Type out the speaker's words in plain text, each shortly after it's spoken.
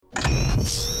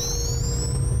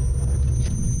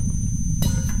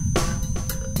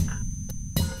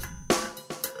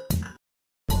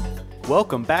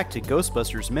welcome back to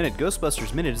Ghostbusters Minute.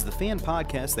 Ghostbusters Minute is the fan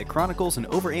podcast that chronicles and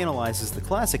overanalyzes the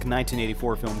classic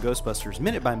 1984 film Ghostbusters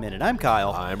minute by minute. I'm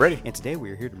Kyle. I'm Brady. And today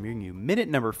we are here to bring you minute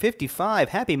number 55.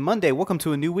 Happy Monday. Welcome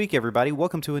to a new week, everybody.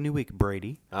 Welcome to a new week,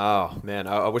 Brady. Oh, man.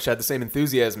 I wish I had the same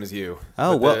enthusiasm as you.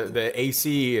 Oh, but well. The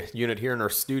AC unit here in our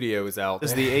studio is out.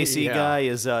 As the AC Yeah. guy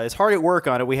is hard at work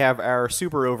on it. We have our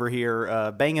super over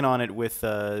here banging on it with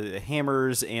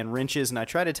hammers and wrenches, and I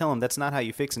try to tell him that's not how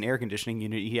you fix an air conditioning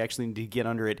unit. You actually need to get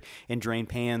under it and drain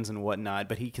pans and whatnot,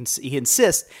 but he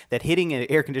insists that hitting an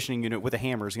air conditioning unit with a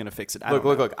hammer is going to fix it.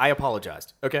 Look. I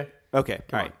apologized. Okay? Okay,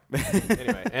 all right.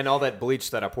 Anyway, and all that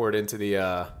bleach that I poured into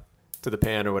the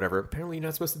pan or whatever, apparently you're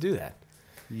not supposed to do that.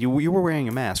 You were wearing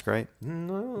a mask, right?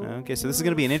 No. Okay, so this is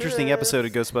going to be an interesting episode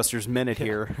of Ghostbusters Minute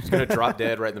here. It's going to drop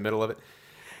dead right in the middle of it.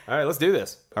 All right, let's do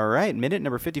this. All right, minute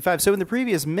number 55. So in the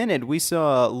previous minute, we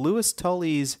saw Louis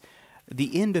Tully's,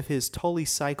 the end of his Tully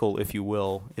cycle, if you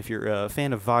will. If you're a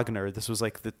fan of Wagner, this was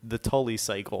like the Tully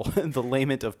cycle, the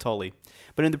lament of Tully.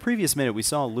 But in the previous minute, we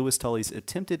saw Louis Tully's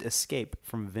attempted escape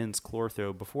from Vince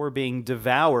Clortho before being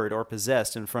devoured or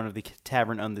possessed in front of the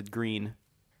Tavern on the Green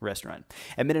restaurant.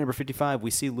 At minute number 55,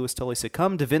 we see Louis Tully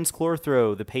succumb to Vince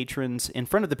Clortho, in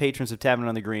front of the patrons of Tavern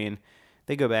on the Green.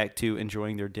 They go back to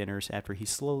enjoying their dinners after he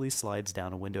slowly slides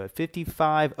down a window. At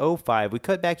 55:05, we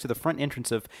cut back to the front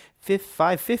entrance of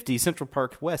 550 Central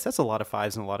Park West. That's a lot of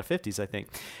fives and a lot of 50s, I think.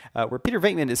 Where Peter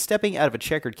Venkman is stepping out of a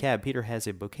checkered cab. Peter has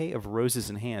a bouquet of roses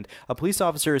in hand. A police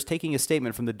officer is taking a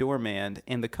statement from the doorman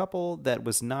and the couple that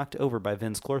was knocked over by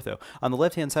Vince Clortho. On the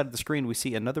left-hand side of the screen, we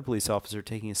see another police officer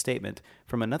taking a statement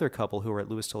from another couple who are at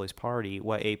Louis Tully's party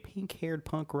while a pink-haired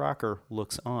punk rocker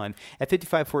looks on. At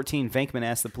 55:14, Venkman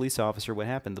asks the police officer what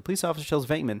happened. The police officer tells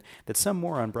Venkman that some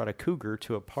moron brought a cougar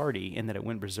to a party and that it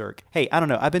went berserk. Hey, I don't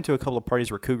know. I've been to a couple of parties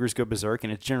where cougars go berserk,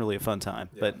 and it's generally a fun time,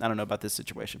 but I don't know about this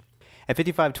situation. At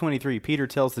 55:23, Peter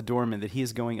tells the doorman that he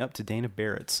is going up to Dana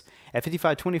Barrett's. At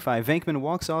 55:25, Venkman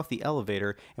walks off the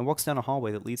elevator and walks down a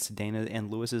hallway that leads to Dana and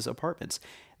Lewis's apartments.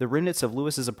 The remnants of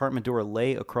Lewis's apartment door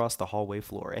lay across the hallway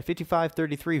floor. At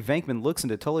 55:33, Venkman looks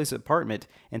into Tully's apartment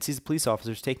and sees the police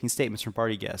officers taking statements from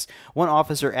party guests. One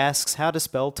officer asks how to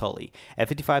spell Tully. At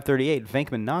 55:38,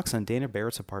 Venkman knocks on Dana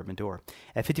Barrett's apartment door.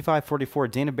 At 55:44,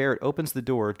 Dana Barrett opens the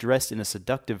door dressed in a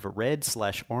seductive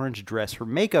red/orange dress. Her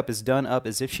makeup is done up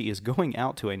as if she is going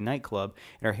out to a nightclub,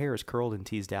 and her hair is curled and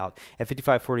teased out. At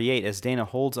 55:48, as Dana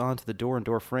holds on to the door and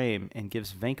door frame and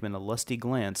gives Venkman a lusty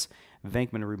glance,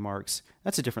 Venkman remarks,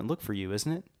 "That's a different look for you,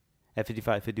 isn't it?" At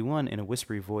 55:51, in a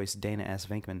whispery voice, Dana asks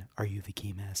Venkman, "Are you the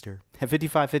keymaster?" At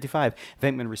 55:55,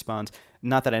 Venkman responds,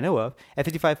 "Not that I know of." At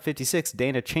 55:56,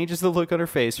 Dana changes the look on her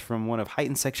face from one of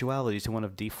heightened sexuality to one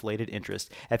of deflated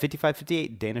interest. At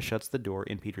 55:58, Dana shuts the door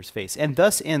in Peter's face. And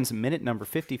thus ends minute number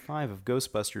 55 of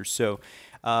Ghostbusters. So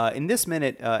in this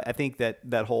minute, I think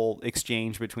that whole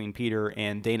exchange between Peter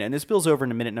and Dana, and it spills over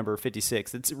into minute number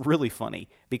 56, it's really funny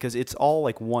because it's all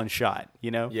like one shot, you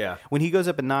know? Yeah. When he goes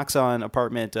up and knocks on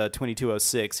apartment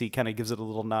 2206, he kind of gives it a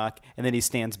little knock, and then he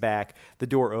stands back. The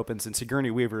door opens, and Sigourney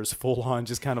Weaver is full on,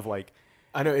 just kind of like...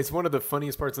 I know. It's one of the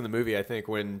funniest parts in the movie, I think,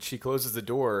 when she closes the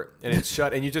door and it's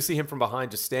shut, and you just see him from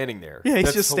behind just standing there. Yeah, he's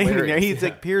That's just standing there. hilarious. He's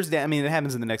like peers down. I mean, it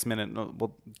happens in the next minute.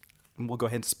 We'll go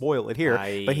ahead and spoil it here.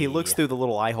 But he looks through the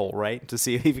little eye hole, right, to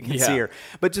see if he can see her.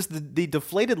 But just the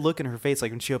deflated look in her face,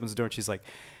 like when she opens the door and she's like,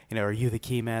 "Are you the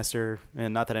keymaster?"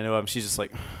 And not that I know of. She's just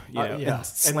like, and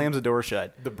slams the door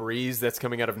shut. The breeze that's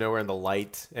coming out of nowhere and the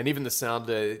light and even the sound,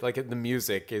 like the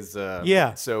music is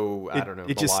so, I don't know.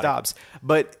 It just stops.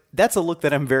 But that's a look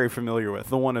that I'm very familiar with.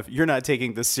 The one of, you're not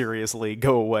taking this seriously,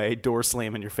 go away, door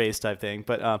slam in your face type thing.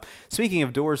 But speaking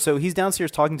of doors, so he's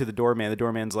downstairs talking to the doorman. The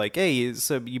doorman's like, "Hey,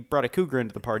 so you brought a cougar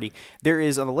into the party." There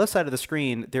is, on the left side of the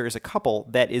screen, there is a couple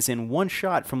that is in one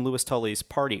shot from Louis Tully's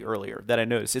party earlier that I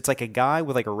noticed. It's like a guy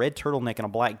with like a red turtleneck and a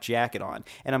black jacket on.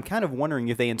 And I'm kind of wondering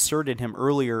if they inserted him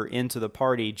earlier into the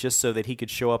party just so that he could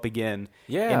show up again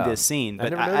in this scene. But I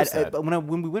never noticed that. But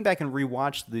when we went back and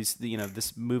rewatched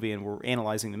this movie and we're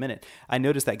analyzing the minute, I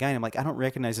noticed that guy and I'm like, I don't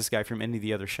recognize this guy from any of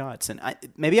the other shots. And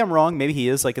maybe I'm wrong. Maybe he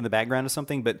is like in the background or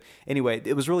something. But anyway,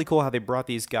 it was really cool how they brought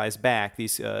these guys back,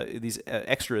 these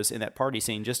extras in that party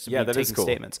scene just to be taking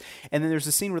statements. And then there's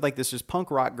a scene where like this just punk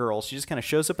rock girl, she just kind of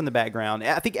shows up in the background.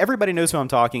 I think everybody knows who I'm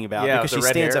talking about because she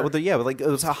stands out with with like it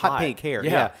was a hot pink hair.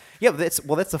 Yeah. That's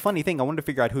the funny thing. I wanted to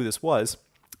figure out who this was.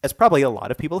 as probably a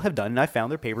lot of people have done, and I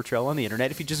found their paper trail on the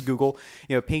internet. If you just Google,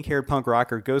 pink-haired punk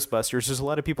rocker Ghostbusters, there's a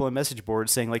lot of people on message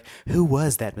boards saying like, "Who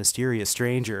was that mysterious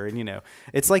stranger?" And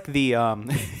it's like the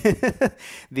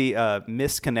the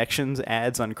missed connections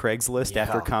ads on Craigslist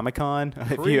after Comic-Con.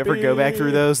 If you ever go back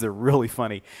through those, they're really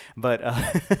funny. But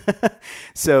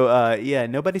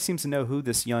nobody seems to know who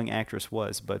this young actress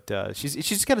was, but she's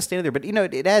just kind of standing there. But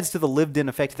it adds to the lived-in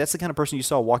effect. That's the kind of person you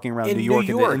saw walking around New York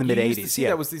in the mid '80s.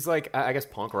 That was these like, I guess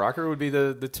punk rocker would be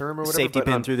the term or whatever. Safety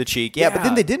pin through the cheek. Yeah, but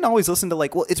then they didn't always listen to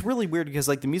like, well, it's really weird because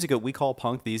like the music that we call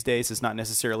punk these days is not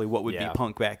necessarily what would be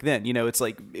punk back then. It's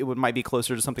like might be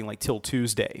closer to something like Till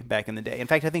Tuesday back in the day. In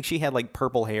fact, I think she had like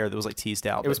purple hair that was like teased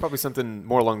out. It was probably something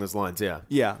more along those lines. Yeah.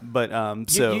 Yeah, but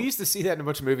you used to see that in a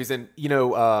bunch of movies, and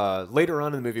later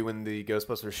on in the movie when the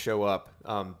Ghostbusters show up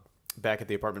back at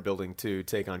the apartment building to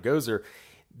take on Gozer,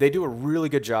 they do a really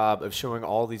good job of showing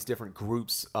all these different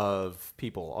groups of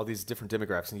people, all these different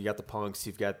demographics. And you got the punks,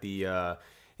 you've got the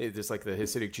there's like the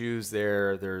Hasidic Jews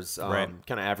there. There's kind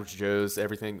of average Joes,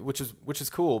 everything, which is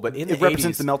cool. But it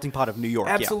represents the melting pot of New York.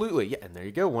 Absolutely, yeah. And there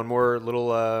you go, one more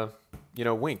little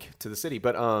wink to the city.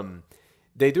 But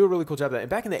they do a really cool job of that. And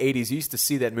back in the 80s, you used to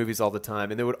see that in movies all the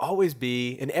time. And there would always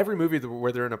be, in every movie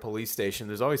where they're in a police station,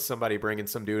 there's always somebody bringing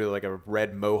some dude with like a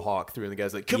red mohawk through. And the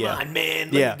guy's like, come on,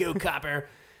 man, let me go, copper.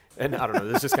 And I don't know,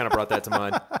 this just kind of brought that to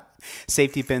mind.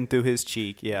 Safety pin through his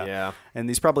cheek, yeah. Yeah. And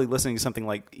he's probably listening to something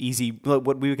like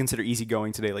what we would consider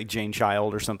easygoing today, like Jane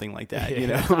Child or something like that,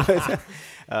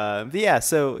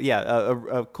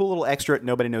 a cool little extra.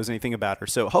 Nobody knows anything about her.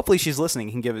 So hopefully she's listening.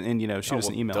 He can give it, and shoot us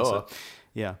an email. So,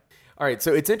 yeah. All right,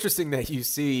 so it's interesting that you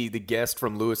see the guest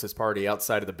from Lewis's party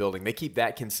outside of the building. They keep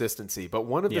that consistency. But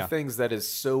one of the things that is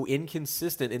so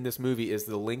inconsistent in this movie is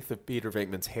the length of Peter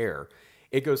Venkman's hair.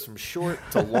 It goes from short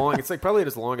to long. It's like probably at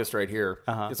its longest right here.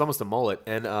 It's almost a mullet.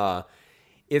 And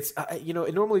it's,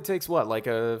 it normally takes what, like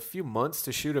a few months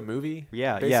to shoot a movie?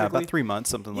 Yeah, about 3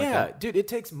 months, something like that. Yeah, dude, it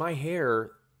takes my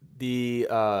hair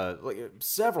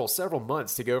several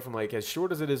months to go from like as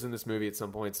short as it is in this movie at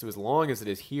some points to as long as it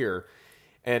is here.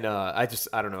 And I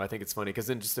don't know. I think it's funny because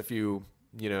in just a few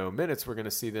minutes we're going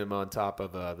to see them on top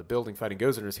of the building fighting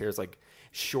Gozer, and his hair is like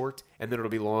short, and then it'll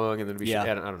be long, and then it'll be short.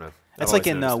 I don't know. That's like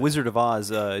in Wizard of Oz.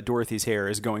 Dorothy's hair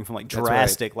is going from like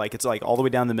drastic, like it's like all the way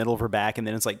down the middle of her back, and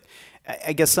then it's like,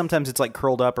 I guess sometimes it's like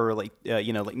curled up or like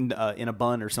in a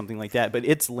bun or something like that. But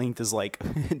its length is like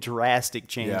drastic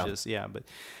changes.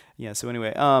 So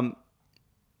anyway,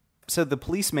 so the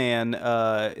policeman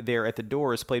there at the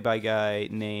door is played by a guy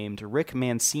named Rick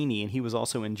Mancini, and he was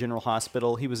also in General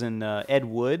Hospital. He was in Ed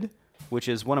Wood, which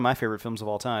is one of my favorite films of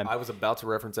all time. I was about to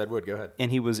reference Ed Wood. Go ahead. And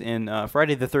he was in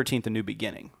Friday the 13th, A New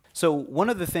Beginning. So one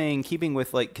of the things, keeping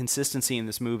with like consistency in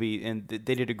this movie, and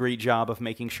they did a great job of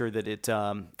making sure that it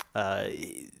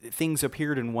things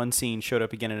appeared in one scene, showed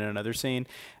up again in another scene.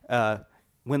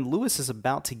 When Lewis is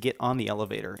about to get on the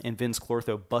elevator and Vince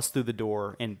Clortho busts through the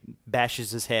door and bashes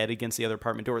his head against the other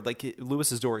apartment door, like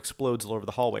Lewis's door explodes all over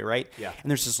the hallway, right? Yeah. And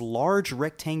there's this large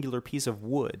rectangular piece of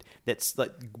wood that's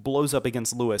like blows up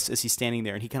against Lewis as he's standing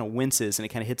there, and he kind of winces and it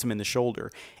kind of hits him in the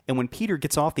shoulder. And when Peter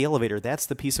gets off the elevator, that's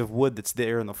the piece of wood that's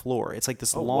there on the floor. It's like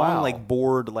this long, like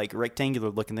board, like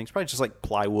rectangular looking thing. It's probably just like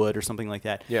plywood or something like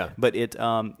that. Yeah. But it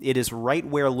is right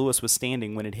where Lewis was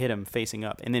standing when it hit him, facing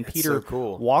up. And then That's Peter so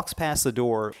cool. walks past the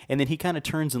door, and then he kind of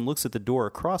turns and looks at the door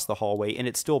across the hallway, and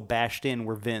it's still bashed in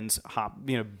where Vince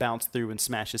bounced through and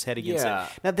smashed his head against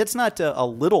it. Now that's not a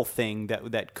little thing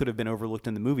that could have been overlooked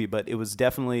in the movie, but it was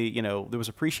definitely there was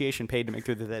appreciation paid to make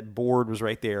sure that board was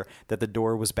right there, that the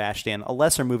door was bashed in. A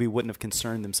lesser movie wouldn't have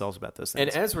concerned themselves about those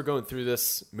things. And as we're going through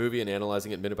this movie and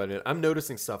analyzing it minute by minute, I'm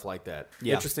noticing stuff like that.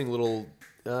 Yeah. Interesting little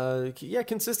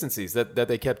consistencies that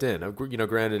they kept in.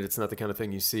 Granted, it's not the kind of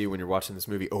thing you see when you're watching this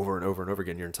movie over and over and over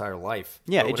again your entire life.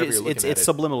 Yeah, it's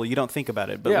subliminal. You don't think about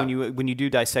it, but when you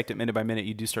do dissect it minute by minute,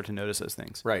 you do start to notice those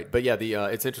things. Right, but yeah,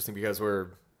 it's interesting because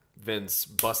where Vince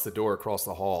busts the door across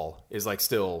the hall is like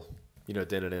still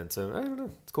dented in. So I don't know,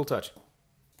 it's a cool touch.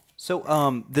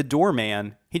 So the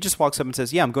doorman, he just walks up and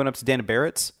says, "Yeah, I'm going up to Dana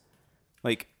Barrett's."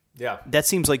 Like. Yeah. That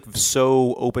seems like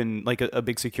so open, like a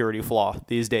big security flaw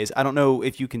these days. I don't know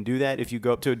if you can do that. If you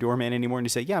go up to a doorman anymore and you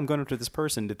say, "Yeah, I'm going up to this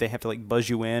person," did they have to like buzz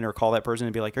you in or call that person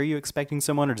and be like, "Are you expecting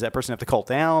someone?" Or does that person have to call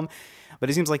down? But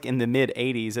it seems like in the mid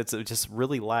 80s, it just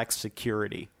really lacks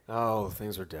security. Oh,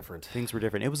 things were different. Things were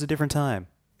different. It was a different time.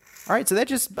 All right, so that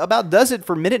just about does it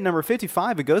for minute number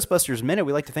 55 of Ghostbusters Minute.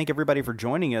 We'd like to thank everybody for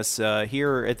joining us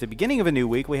here at the beginning of a new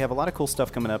week. We have a lot of cool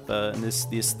stuff coming up in this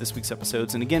week's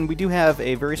episodes. And again, we do have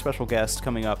a very special guest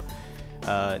coming up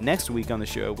next week on the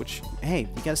show, which, hey,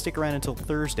 you got to stick around until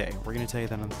Thursday. We're going to tell you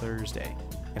that on Thursday.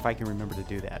 if I can remember to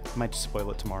do that. I might just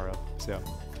spoil it tomorrow. So,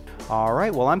 all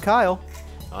right. Well, I'm Kyle.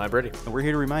 I'm Brady. And we're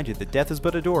here to remind you that death is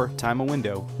but a door, time a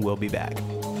window. We'll be back.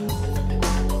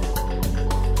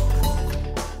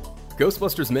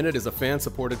 Ghostbusters Minute is a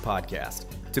fan-supported podcast.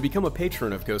 To become a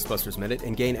patron of Ghostbusters Minute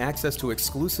and gain access to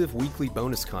exclusive weekly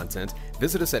bonus content,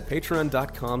 visit us at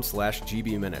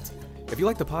patreon.com/gbminute. If you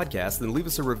like the podcast, then leave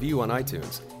us a review on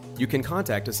iTunes. You can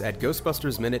contact us at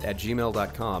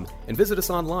ghostbustersminute@gmail.com and visit us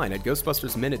online at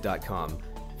ghostbustersminute.com,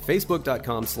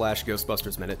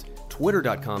 facebook.com/ghostbustersminute,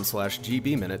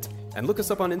 twitter.com/gbminute, and look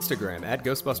us up on Instagram at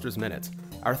ghostbustersminute.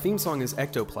 Our theme song is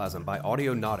Ectoplasm by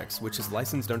Audionautics, which is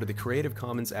licensed under the Creative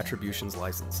Commons Attributions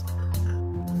license.